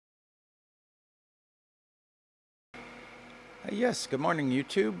Yes, good morning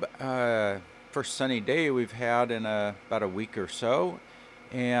YouTube. First sunny day we've had in about a week or so.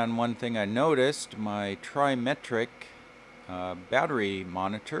 And one thing I noticed, my Trimetric battery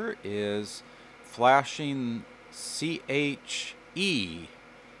monitor is flashing CHE.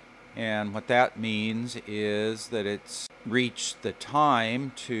 And what that means is that it's reached the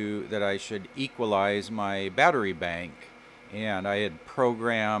time that I should equalize my battery bank. And I had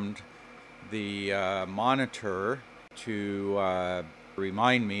programmed the monitor to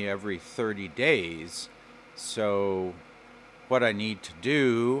remind me every 30 days. So what I need to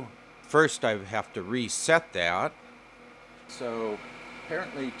do, first I have to reset that. So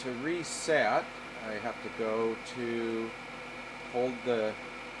apparently to reset, I have to go to hold the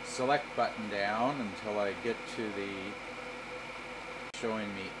select button down until I get to the showing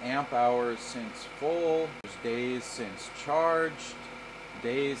me amp hours since full, days since charged,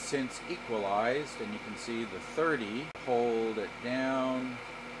 days since equalized, and you can see the 30. Hold it down.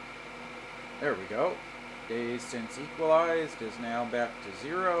 There we go. Days since equalized is now back to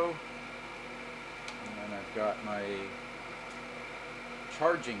 0. And I've got my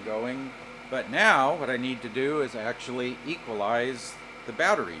charging going. But now what I need to do is actually equalize the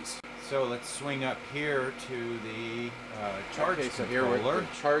batteries. So let's swing up here to the charge controller. So here with the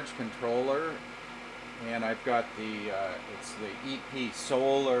charge controller, and I've got the it's the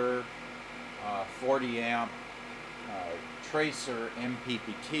Epsolar 40 amp Tracer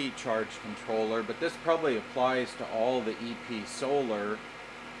MPPT charge controller, but this probably applies to all the Epsolar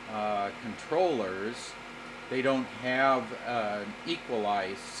controllers. They don't have an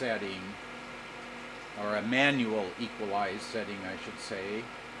equalize setting, or a manual equalize setting I should say.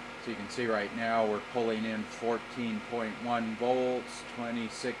 So you can see right now we're pulling in 14.1 volts,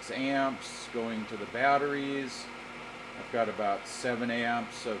 26 amps going to the batteries. I've got about 7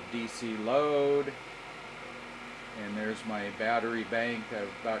 amps of DC load. And there's my battery bank of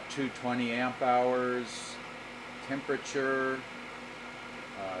about 220 amp hours. Temperature,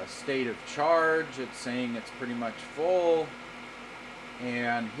 state of charge, it's saying it's pretty much full.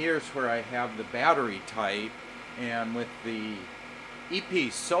 And here's where I have the battery type, and with the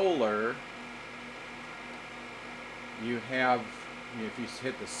Epsolar, you have, if you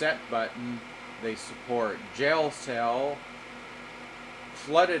hit the set button, they support gel cell,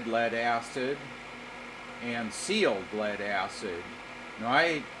 flooded lead acid, and sealed lead acid. Now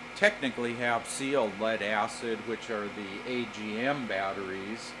I technically have sealed lead acid, which are the AGM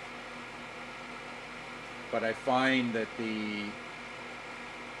batteries, but I find that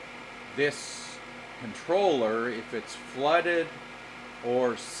this controller, if it's flooded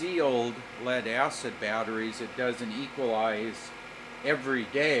or sealed lead acid batteries, it doesn't equalize every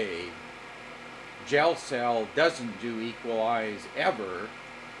day. Gel cell doesn't do equalize ever.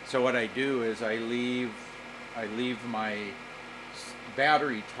 So what I do is I leave my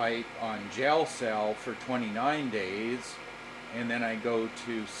battery type on gel cell for 29 days, and then I go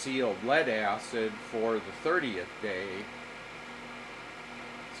to sealed lead acid for the 30th day.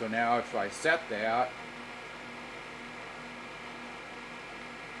 So now if I set that,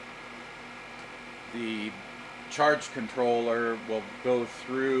 the charge controller will go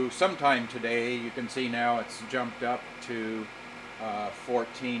through sometime today. You can see now it's jumped up to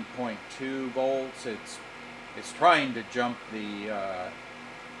 14.2 volts. It's trying to jump the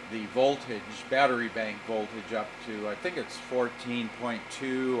voltage, battery bank voltage, up to, I think it's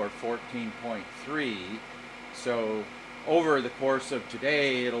 14.2 or 14.3. So over the course of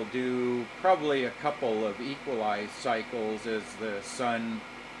today, it'll do probably a couple of equalize cycles as the sun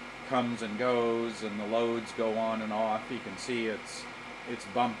comes and goes and the loads go on and off. You can see it's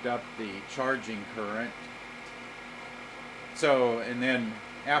bumped up the charging current. So, and then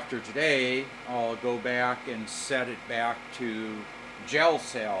after today, I'll go back and set it back to gel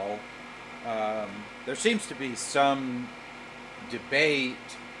cell. There seems to be some debate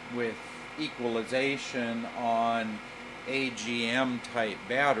with equalization on AGM type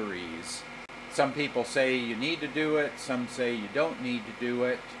batteries. Some people say you need to do it, some say you don't need to do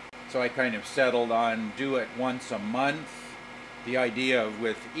it. So I kind of settled on do it once a month. The idea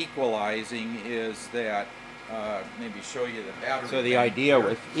with equalizing is that, maybe show you the battery. So the idea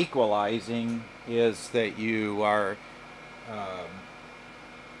with equalizing is that you are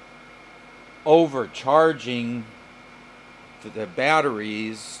overcharging the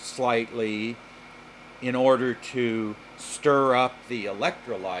batteries slightly in order to stir up the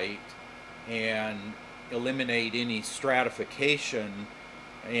electrolyte and eliminate any stratification.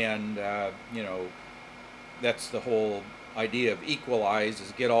 And you know, that's the whole idea of equalize,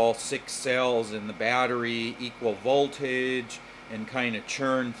 is get all 6 cells in the battery equal voltage and kind of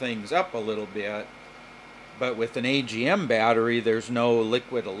churn things up a little bit. But with an AGM battery, there's no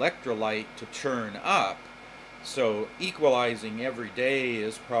liquid electrolyte to churn up. So equalizing every day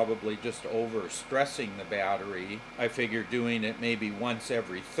is probably just overstressing the battery. I figure doing it maybe once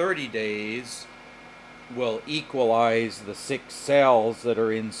every 30 days will equalize the 6 cells that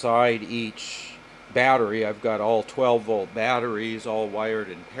are inside each battery. I've got all 12-volt batteries all wired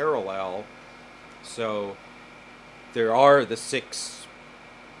in parallel. So there are the 6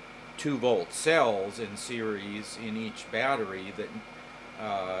 2-volt cells in series in each battery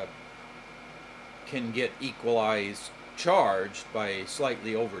that can get equalized charged by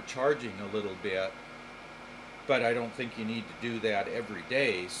slightly overcharging a little bit, but I don't think you need to do that every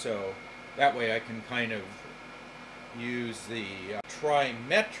day. So that way I can kind of use the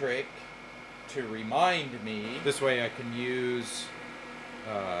Trimetric to remind me. This way I can use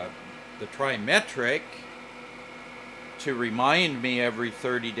the Trimetric to remind me every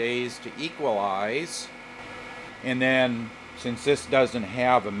 30 days to equalize. And then, since this doesn't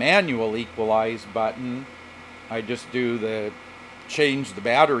have a manual equalize button, I just do the change the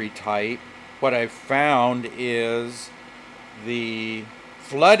battery type. What I've found is the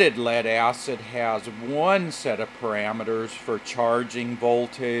flooded lead acid has one set of parameters for charging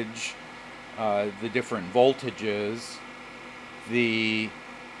voltage, the different voltages. The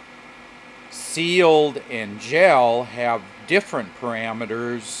sealed and gel have different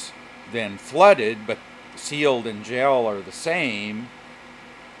parameters than flooded, but sealed and gel are the same.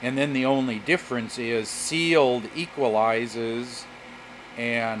 And then the only difference is sealed equalizes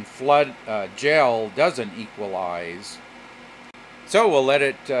and gel doesn't equalize. So we'll let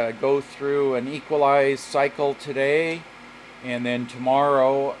it go through an equalize cycle today, and then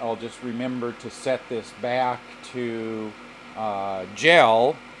tomorrow I'll just remember to set this back to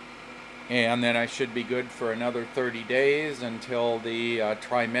gel, and then I should be good for another 30 days until the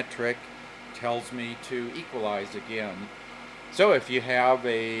Trimetric tells me to equalize again. So if you have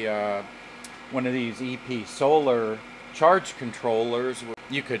a one of these Epsolar charge controllers,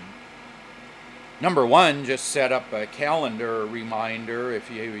 you could, number one, just set up a calendar reminder if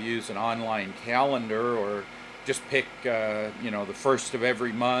you use an online calendar, or just pick the first of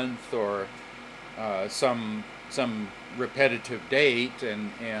every month, or some repetitive date,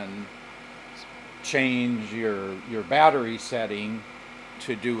 and change your battery setting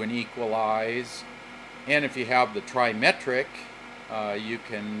to do an equalize. And if you have the Trimetric, you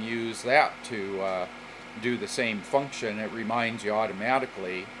can use that to do the same function. It reminds you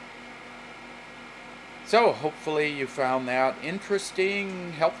automatically. So hopefully you found that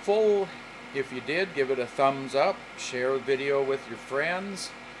interesting, helpful. If you did, give it a thumbs up, share the video with your friends.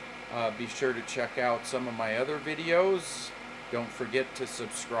 Be sure to check out some of my other videos. Don't forget to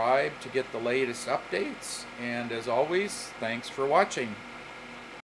subscribe to get the latest updates. And as always, thanks for watching.